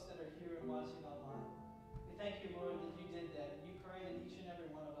these folks that are here and watching online. We thank you, Lord, that you did that. You created each and every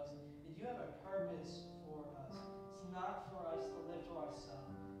one of us. And you have a purpose for us. It's not for us to live for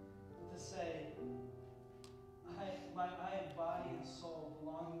ourselves, but to say, I am body and soul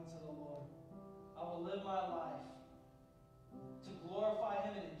belonging to the Lord. I will live my life to glorify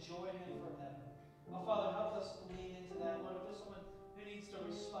Him and enjoy Him forever. Oh, Father, help us to lean into that. Lord, if there's someone who needs to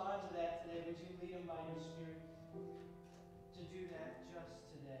respond to that today, would you lead them by your Spirit to do that just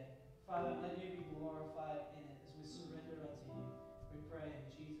today? Father, let you be glorified in it as we surrender unto you. We pray in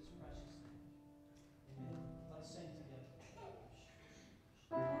Jesus' precious name. Amen. Let's sing together.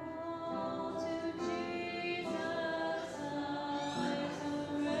 All to Jesus I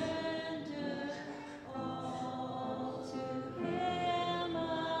surrender, all to Him I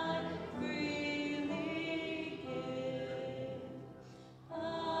freely give. I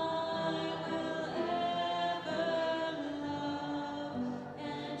will ever love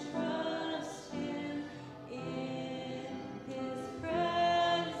and trust Him in His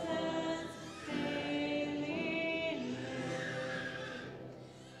presence daily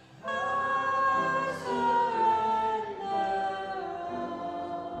live. I surrender all.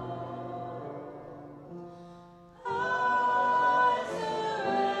 I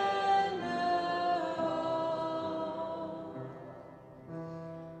surrender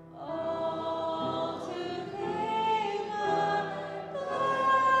all to Him, my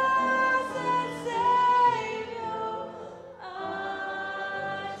blessed Savior. I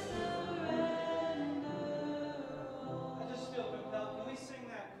surrender all. I just feel compelled. Can we sing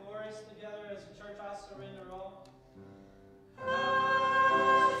that chorus together as a church? I surrender all. I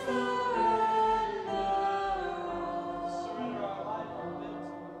surrender all. Surrender our life, our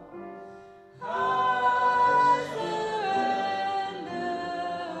victory. I surrender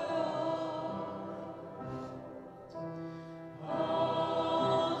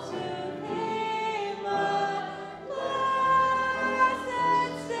all to Thee, my blessed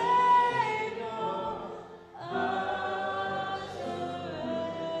Savior. I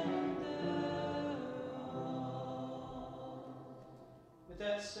surrender all. With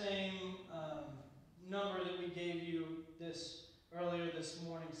that same number that we gave you earlier this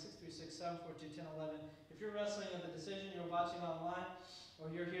morning, 636-742-1011. If you're wrestling with a decision, you're watching online, or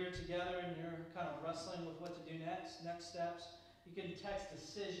you're here together and you're kind of wrestling with what to do next steps, you can text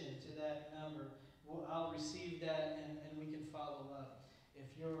decision to that number. I'll receive that and we can follow up if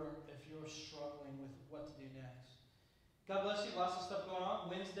you're struggling with what to do next. God bless you. Lots of stuff going on.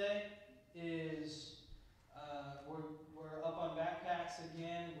 Wednesday is we're up on backpacks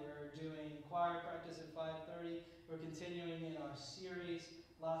again. We're doing choir practice at 5:30. We're continuing in our series.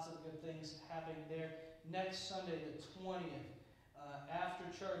 Lots of good things happening there. Next Sunday, the 20th, after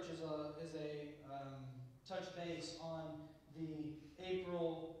church is a touch base on the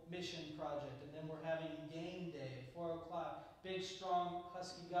April mission project, and then we're having game day at 4 o'clock. Big, strong,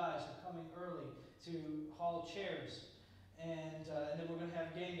 husky guys are coming early to haul chairs, and then we're going to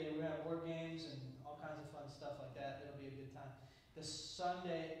have game day. We're going to have board games and all kinds of fun stuff like that. It'll be a good time. The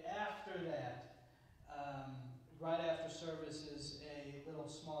Sunday after that, right after service, is a little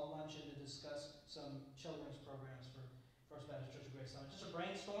small luncheon to discuss some children's programs for First Baptist Church of Grace Summit. Just a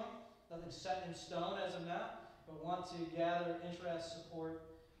brainstorm, nothing set in stone as of now, but want to gather interest, support,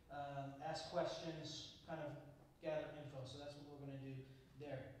 ask questions, kind of gather info. So that's what we're going to do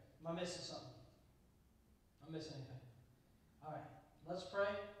there. Am I missing something? Am I missing anything? All right, let's pray,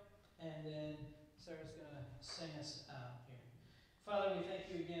 and then Sarah's going to sing us out here. Father, we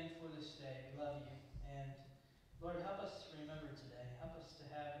thank you again for this day. We love you. And Lord, help us to remember today. Help us to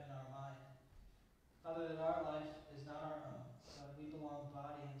have in our mind, Father, that our life is not our own. But we belong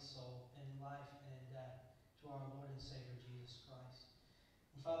body and soul, in life and in death, to our Lord and Savior, Jesus Christ.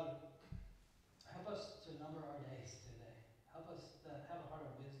 And Father, help us to number our days today. Help us to have a heart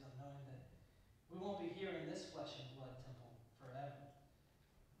of wisdom, knowing that we won't be here in this flesh and blood temple forever.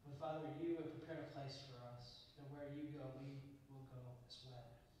 But Father, you have prepared a place for us, that where you go, we will go as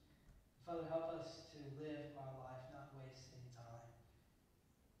well. Father, help us to live our life not wasting time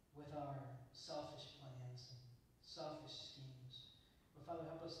with our selfish plans and selfish schemes. But Father,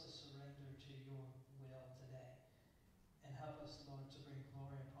 help us to surrender to your will today. And help us, Lord, to bring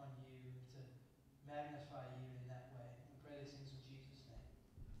glory upon you, to magnify you.